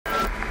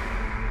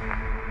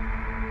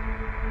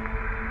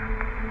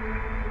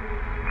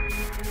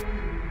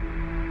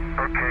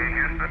Okay,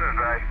 Houston, as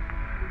I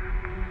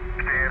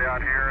stand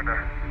out here in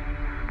the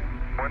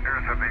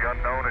wonders of the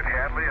unknown at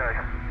Hadley, I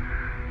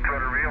try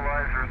to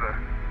realize there's a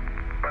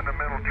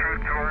fundamental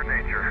truth to our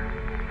nature.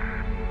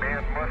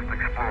 Man must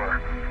explore.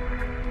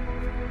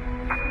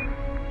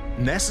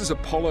 NASA's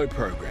Apollo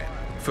program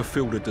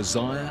fulfilled a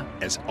desire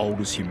as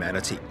old as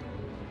humanity.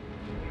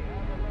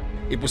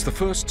 It was the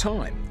first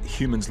time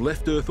humans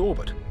left Earth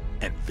orbit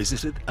and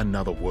visited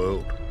another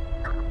world.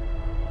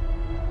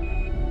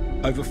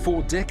 Over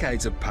 4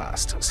 decades have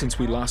passed since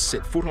we last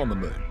set foot on the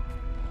moon.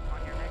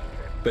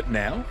 But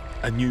now,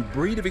 a new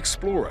breed of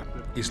explorer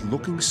is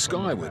looking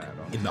skyward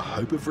in the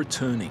hope of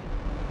returning.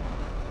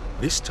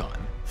 This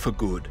time for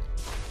good.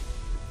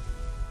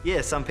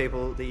 Yeah, some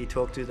people that you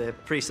talk to, they're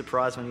pretty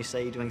surprised when you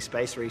say you're doing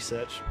space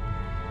research.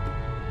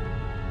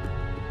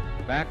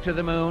 Back to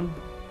the moon,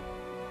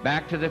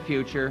 back to the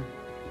future,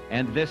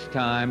 and this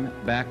time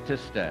back to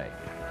stay.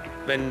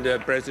 When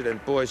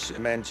President Bush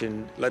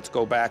mentioned, let's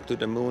go back to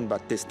the moon,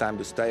 but this time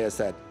to stay, I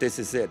said, this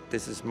is it,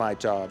 this is my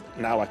job,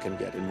 now I can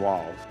get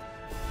involved.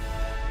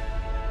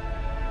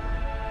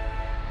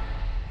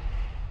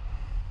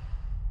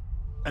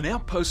 An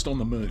outpost on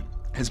the moon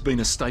has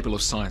been a staple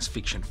of science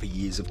fiction for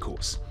years, of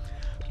course.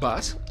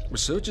 But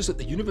researchers at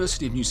the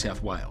University of New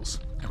South Wales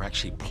are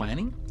actually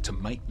planning to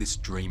make this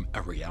dream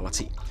a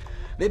reality.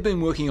 They've been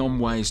working on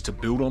ways to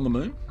build on the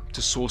moon,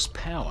 to source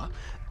power,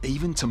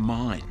 even to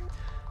mine.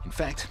 In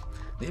fact,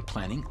 they're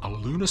planning a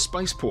lunar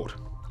spaceport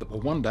that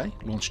will one day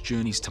launch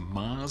journeys to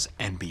Mars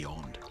and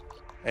beyond.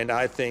 And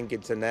I think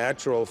it's a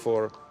natural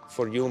for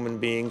human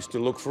beings to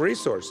look for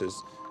resources.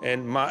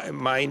 And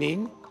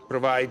mining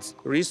provides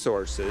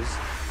resources.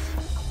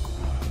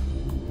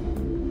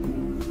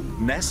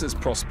 NASA's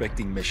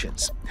prospecting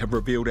missions have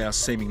revealed our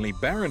seemingly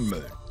barren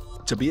moon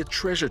to be a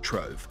treasure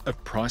trove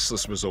of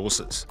priceless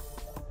resources.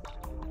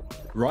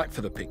 Ripe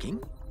for the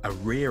picking are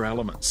rare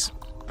elements,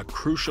 a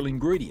crucial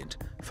ingredient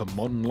for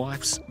modern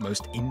life's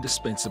most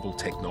indispensable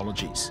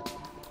technologies.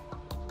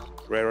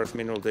 Rare earth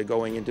minerals, they're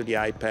going into the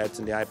iPads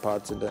and the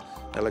iPods and the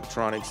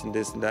electronics and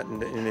this and that,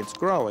 and it's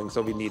growing,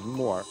 so we need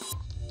more.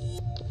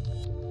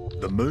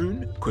 The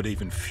moon could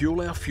even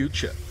fuel our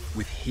future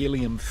with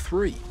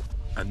helium-3,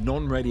 a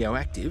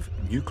non-radioactive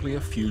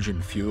nuclear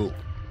fusion fuel.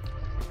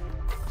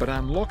 But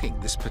unlocking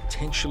this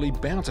potentially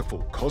bountiful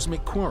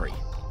cosmic quarry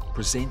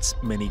presents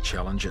many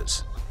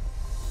challenges.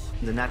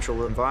 The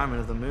natural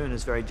environment of the moon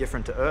is very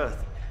different to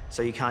Earth,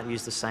 so you can't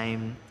use the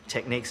same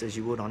techniques as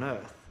you would on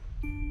Earth.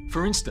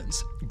 For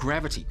instance,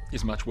 gravity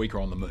is much weaker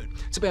on the moon.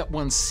 It's about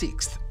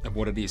 1/6 of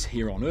what it is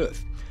here on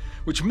Earth,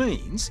 which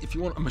means if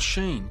you want a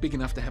machine big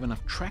enough to have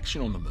enough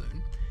traction on the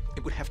moon,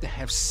 it would have to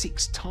have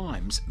 6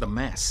 times the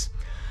mass.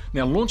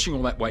 Now, launching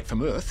all that weight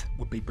from Earth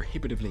would be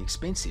prohibitively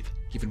expensive,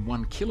 given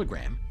 1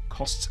 kilogram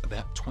costs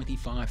about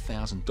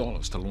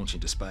 $25,000 to launch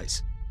into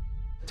space.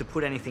 To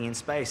put anything in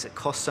space, it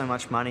costs so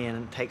much money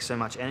and it takes so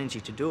much energy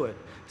to do it.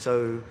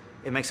 So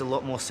it makes a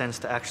lot more sense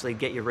to actually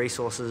get your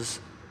resources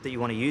that you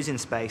want to use in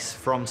space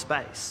from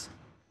space.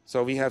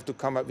 So we have to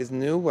come up with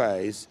new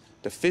ways.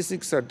 The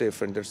physics are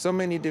different. There's so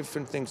many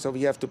different things, so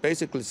we have to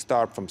basically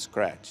start from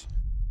scratch.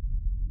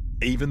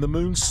 Even the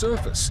moon's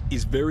surface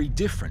is very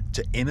different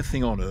to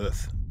anything on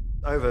Earth.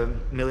 Over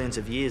millions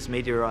of years,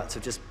 meteorites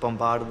have just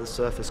bombarded the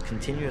surface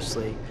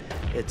continuously.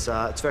 It's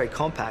very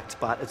compact,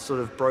 but it's sort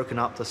of broken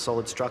up the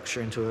solid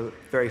structure into a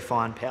very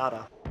fine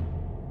powder.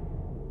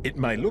 It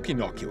may look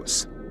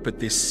innocuous, but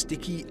this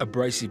sticky,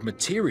 abrasive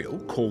material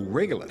called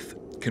regolith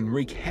can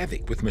wreak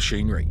havoc with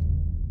machinery.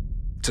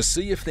 To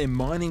see if their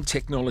mining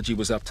technology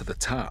was up to the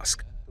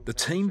task, the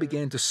team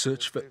began to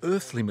search for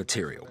earthly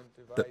material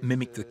that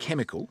mimicked the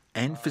chemical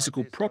and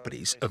physical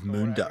properties of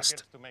moon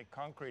dust.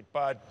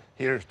 But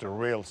here's the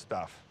real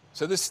stuff.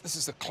 So this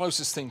is the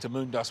closest thing to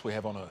moon dust we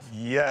have on Earth?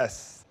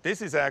 Yes.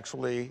 This is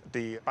actually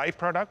the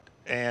byproduct,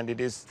 and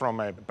it is from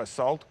a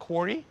basalt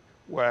quarry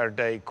where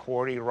they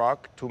quarry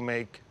rock to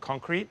make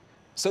concrete.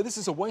 So this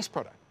is a waste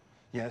product?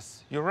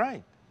 Yes, you're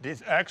right.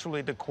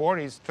 Actually, the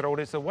quarries throw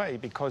this away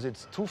because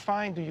it's too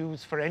fine to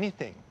use for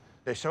anything.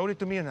 They showed it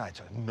to me, and I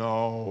said,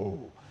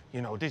 no.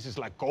 You know, this is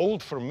like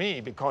gold for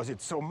me because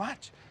it's so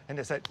much. And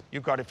they said,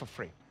 you got it for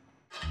free.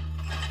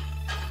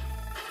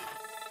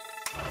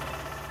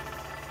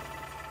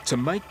 To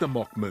make the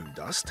mock moon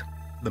dust,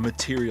 the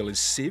material is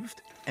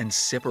sieved and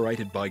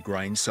separated by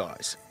grain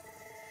size.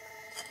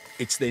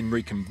 It's then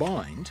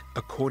recombined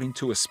according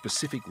to a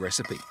specific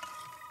recipe.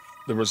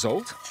 The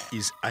result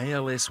is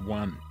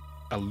ALS-1,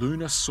 a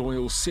lunar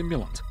soil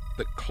simulant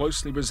that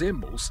closely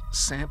resembles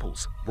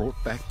samples brought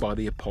back by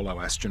the Apollo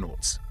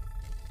astronauts.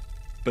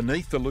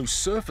 Beneath the loose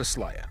surface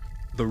layer,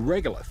 the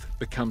regolith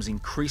becomes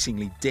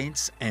increasingly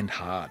dense and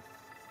hard.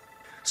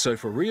 So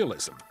for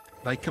realism,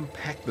 they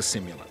compact the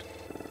simulant.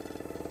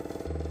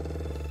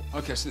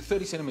 Okay, so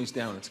 30 centimetres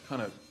down, it's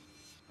kind of,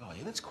 oh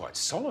yeah, that's quite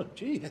solid.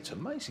 Gee, that's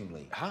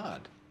amazingly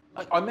hard.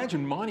 I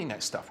imagine mining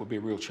that stuff would be a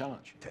real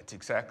challenge. That's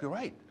exactly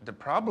right. The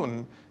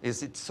problem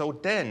is it's so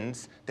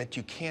dense that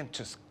you can't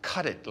just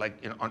cut it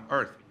like on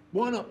Earth.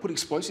 Why not put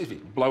explosives in,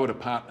 blow it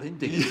apart, then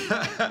dig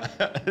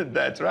it?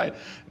 That's right.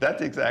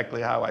 That's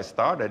exactly how I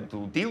started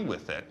to deal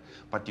with it.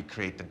 But you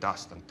create the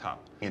dust on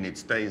top, and it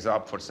stays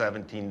up for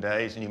 17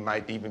 days, and you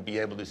might even be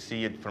able to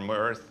see it from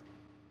Earth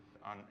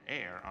on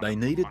air. They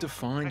needed to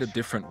find a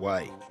different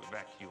way.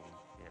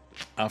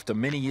 After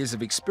many years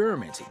of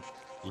experimenting,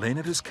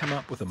 Leonhard has come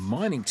up with a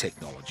mining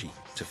technology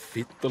to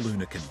fit the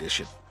lunar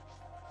condition.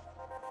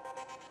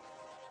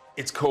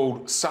 It's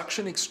called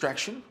suction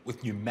extraction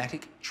with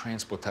pneumatic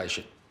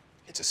transportation.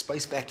 It's a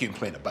space vacuum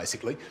cleaner,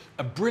 basically.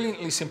 A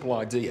brilliantly simple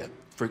idea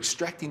for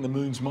extracting the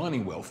moon's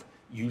mining wealth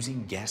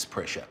using gas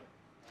pressure.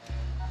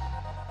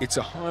 It's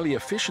a highly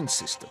efficient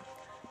system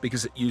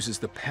because it uses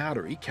the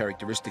powdery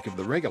characteristic of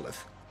the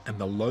regolith and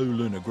the low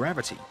lunar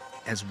gravity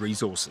as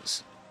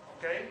resources.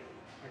 Okay,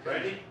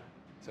 ready?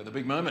 So the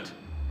big moment.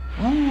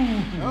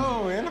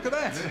 Oh, yeah, look at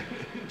that.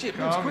 Gee, it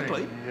moves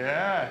quickly.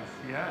 Yes,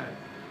 yes.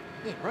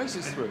 Yeah, it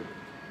races through.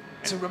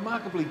 It's a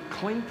remarkably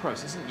clean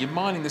process, isn't it? You're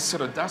mining this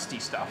sort of dusty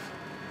stuff,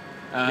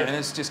 and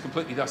it's just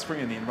completely dust-free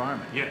in the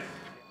environment. Yes.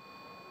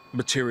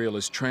 Material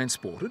is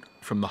transported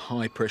from the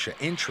high-pressure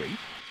entry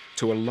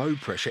to a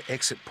low-pressure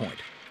exit point,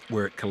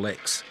 where it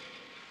collects.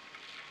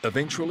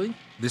 Eventually,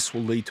 this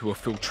will lead to a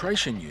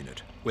filtration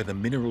unit where the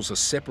minerals are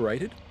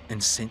separated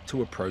and sent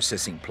to a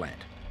processing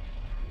plant.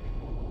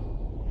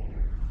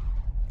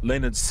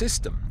 Leonhard's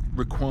system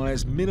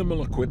requires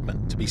minimal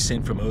equipment to be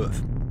sent from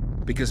Earth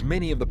because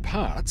many of the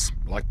parts,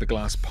 like the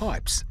glass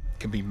pipes,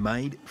 can be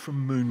made from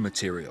moon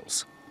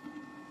materials.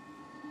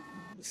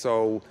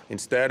 So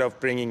instead of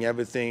bringing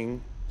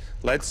everything,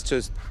 let's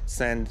just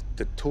send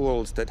the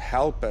tools that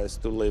help us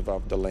to live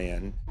off the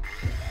land.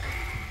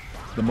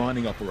 The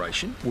mining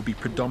operation will be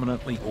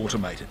predominantly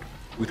automated,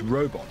 with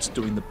robots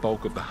doing the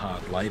bulk of the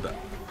hard labour.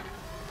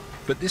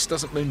 But this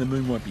doesn't mean the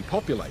moon won't be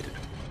populated.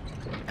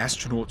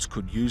 Astronauts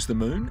could use the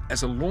moon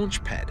as a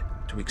launch pad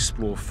to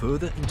explore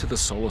further into the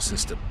solar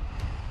system.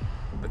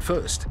 But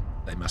first,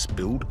 they must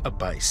build a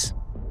base.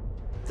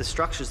 The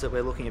structures that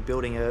we're looking at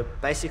building are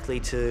basically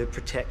to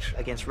protect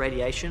against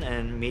radiation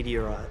and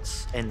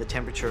meteorites and the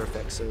temperature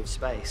effects of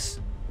space.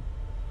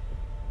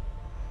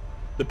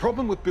 The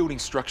problem with building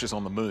structures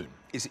on the moon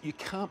is that you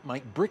can't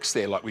make bricks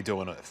there like we do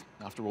on Earth.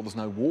 After all, there's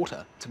no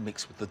water to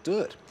mix with the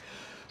dirt.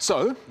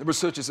 So, the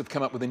researchers have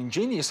come up with an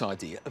ingenious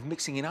idea of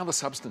mixing in other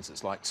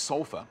substances like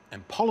sulphur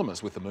and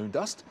polymers with the moon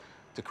dust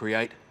to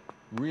create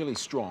really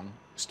strong,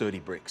 sturdy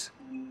bricks.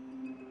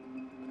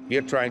 We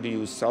are trying to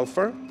use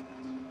sulfur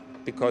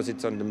because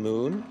it's on the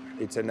moon,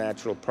 it's a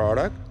natural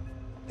product,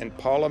 and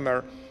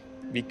polymer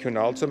we can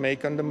also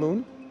make on the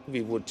moon.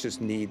 We would just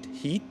need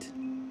heat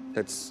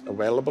that's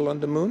available on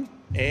the moon,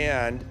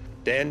 and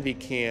then we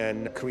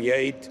can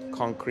create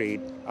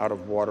concrete out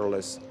of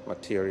waterless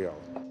material.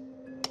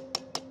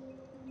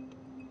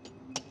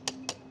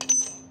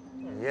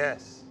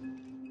 Yes.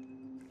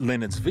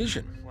 Leonhard's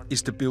vision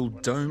is to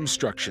build dome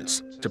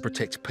structures to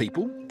protect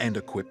people and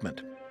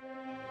equipment.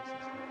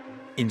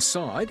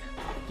 Inside,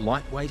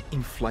 lightweight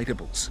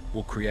inflatables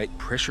will create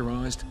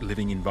pressurised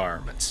living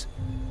environments.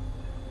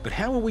 But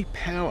how will we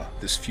power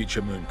this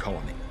future moon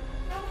colony?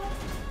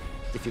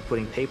 If you're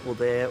putting people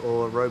there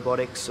or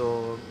robotics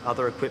or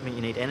other equipment,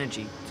 you need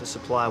energy to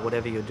supply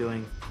whatever you're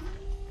doing.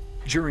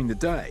 During the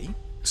day,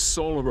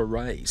 solar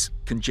arrays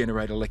can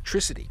generate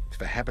electricity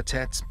for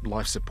habitats,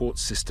 life support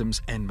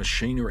systems and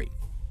machinery.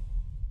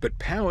 But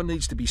power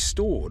needs to be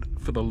stored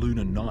for the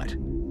lunar night,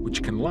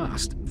 which can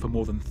last for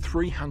more than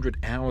 300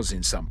 hours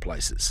in some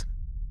places.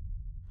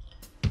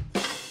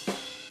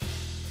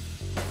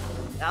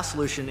 Our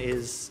solution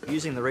is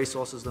using the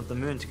resources of the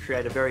moon to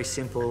create a very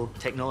simple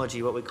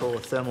technology, what we call a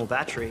thermal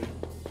battery.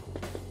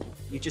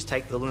 You just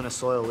take the lunar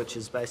soil, which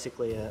is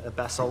basically a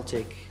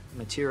basaltic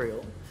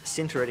material,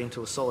 sinter it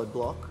into a solid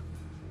block.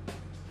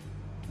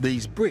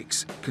 These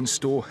bricks can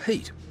store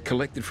heat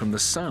collected from the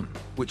sun,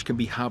 which can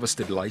be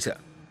harvested later.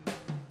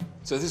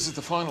 So this is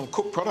the final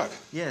cooked product?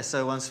 Yeah,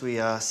 so once we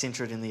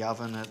sinter it in the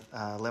oven at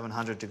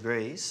 1100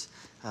 degrees,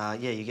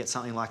 you get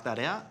something like that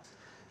out.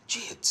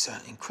 Gee, it's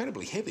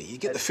incredibly heavy. You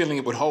get the feeling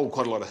it would hold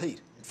quite a lot of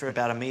heat. For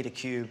about a metre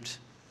cubed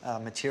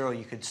material,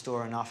 you could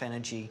store enough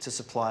energy to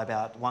supply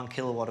about 1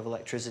 kilowatt of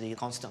electricity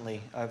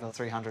constantly over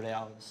 300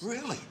 hours.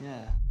 Really?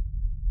 Yeah.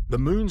 The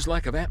moon's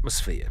lack of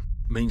atmosphere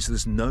means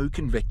there's no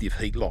convective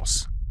heat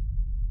loss.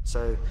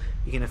 So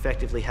you can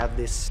effectively have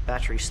this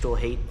battery store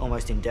heat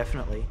almost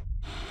indefinitely.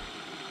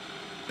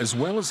 As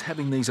well as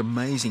having these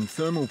amazing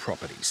thermal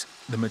properties,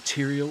 the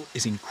material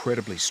is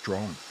incredibly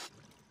strong.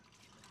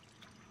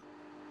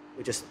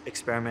 We just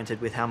experimented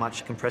with how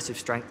much compressive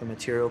strength the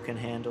material can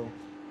handle.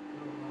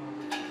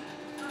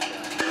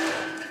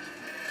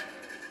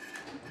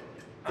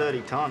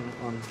 30 tonne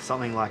on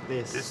something like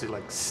this. This is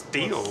like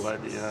steel,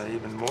 but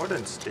even more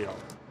than steel.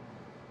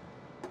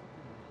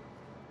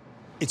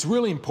 It's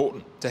really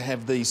important to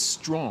have these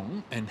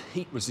strong and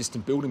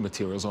heat-resistant building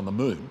materials on the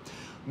moon.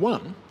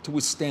 One, to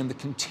withstand the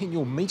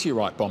continual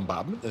meteorite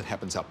bombardment that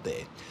happens up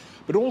there,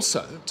 but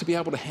also to be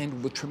able to handle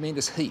the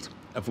tremendous heat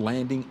of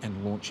landing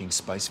and launching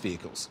space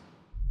vehicles.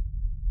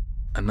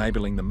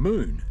 enabling the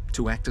moon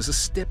to act as a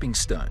stepping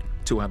stone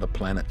to other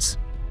planets.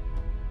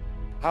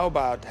 How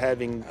about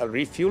having a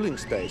refueling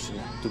station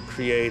to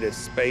create a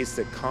space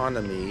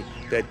economy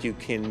that you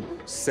can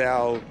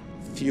sell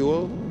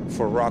fuel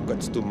for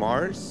rockets to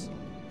Mars,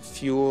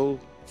 fuel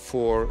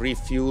for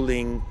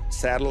refueling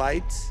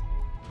satellites?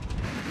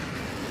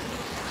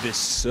 This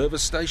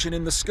service station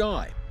in the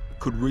sky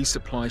could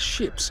resupply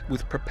ships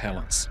with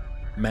propellants,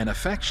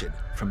 manufactured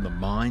from the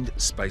mined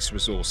space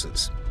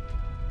resources.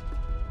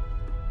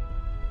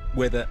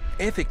 Whether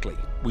ethically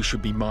we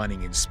should be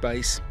mining in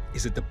space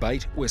is a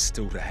debate we're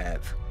still to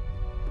have.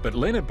 But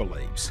Leonhard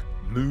believes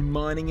moon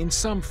mining in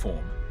some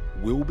form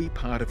will be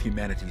part of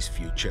humanity's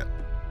future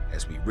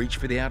as we reach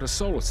for the outer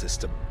solar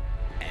system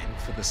and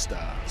for the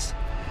stars.